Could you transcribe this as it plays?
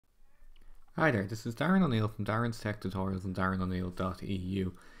Hi there, this is Darren O'Neill from Darren's Tech Tutorials and darrenO'Neill.eu.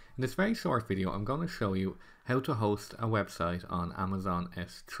 In this very short video, I'm going to show you how to host a website on Amazon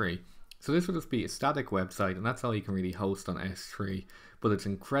S3. So this will just be a static website, and that's all you can really host on S3, but it's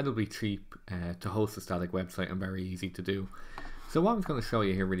incredibly cheap to host a static website and very easy to do. So what I'm going to show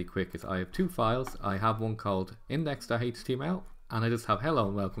you here really quick is I have two files. I have one called index.html, and I just have hello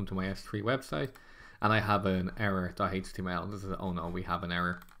and welcome to my S3 website, and I have an error.html. This is, oh no, we have an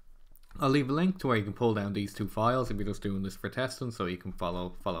error. I'll leave a link to where you can pull down these two files if you're just doing this for testing, so you can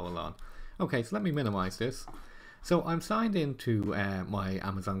follow along. Okay, so let me minimize this. So I'm signed into my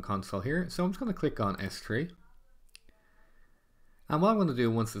Amazon console here, so I'm just going to click on S3. And what I'm going to do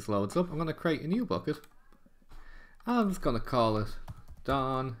once this loads up, I'm going to create a new bucket. And I'm just going to call it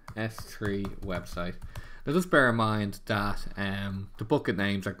Don S3 website. Now just bear in mind that the bucket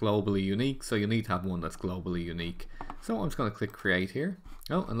names are globally unique, so you need to have one that's globally unique. So I'm just going to click create here.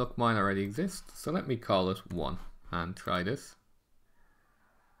 Oh, and look, mine already exists, so let me call it 1 and try this.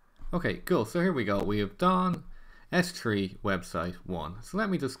 Okay, cool, so here we go. We have Don S3 website 1. So let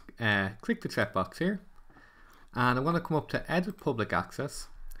me just click the checkbox here, and I'm going to come up to edit public access.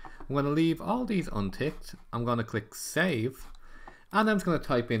 I'm going to leave all these unticked. I'm going to click save, and I'm just going to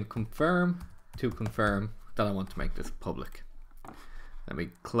type in confirm to confirm that I want to make this public. Let me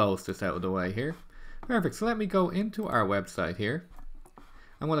close this out of the way here. Perfect, so let me go into our website here.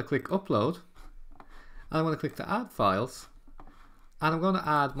 I'm going to click upload, and I'm going to click to add files, and I'm going to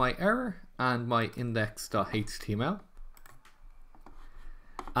add my error and my index.html,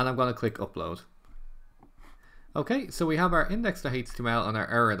 and I'm going to click upload. Okay, so we have our index.html and our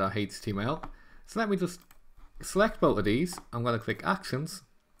error.html. So let me just select both of these. I'm going to click actions,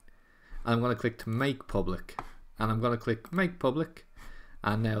 and I'm going to click to make public, and I'm going to click make public,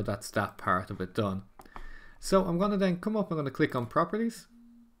 and now that's that part of it done. So I'm going to then come up, I'm going to click on properties.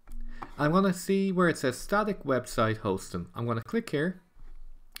 I'm going to see where it says static website hosting. I'm going to click here,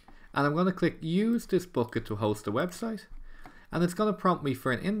 and I'm going to click use this bucket to host a website, and it's going to prompt me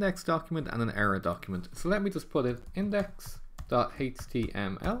for an index document and an error document. So let me just put in index.html,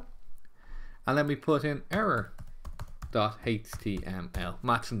 and let me put in error.html,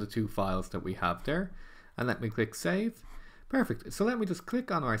 matching the two files that we have there, and let me click save. Perfect. So let me just click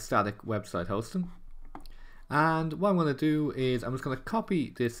on our static website hosting. And what I'm going to do is I'm just going to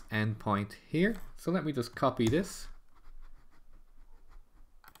copy this endpoint here. So let me just copy this.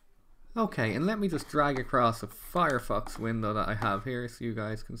 Okay, and let me just drag across a Firefox window that I have here so you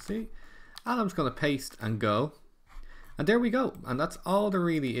guys can see. And I'm just going to paste and go. And there we go. And that's all there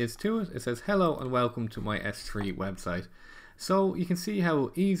really is to it. It says hello and welcome to my S3 website. So you can see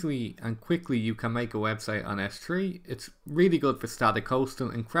how easily and quickly you can make a website on S3. It's really good for static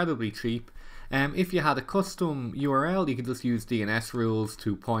hosting, incredibly cheap. If you had a custom URL, you can just use DNS rules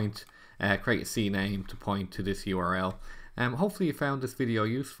to point, create a CNAME to point to this URL. Hopefully you found this video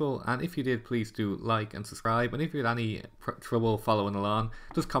useful, and if you did, please do like and subscribe. And if you had any trouble following along,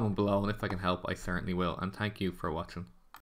 just comment below, and if I can help, I certainly will. And thank you for watching.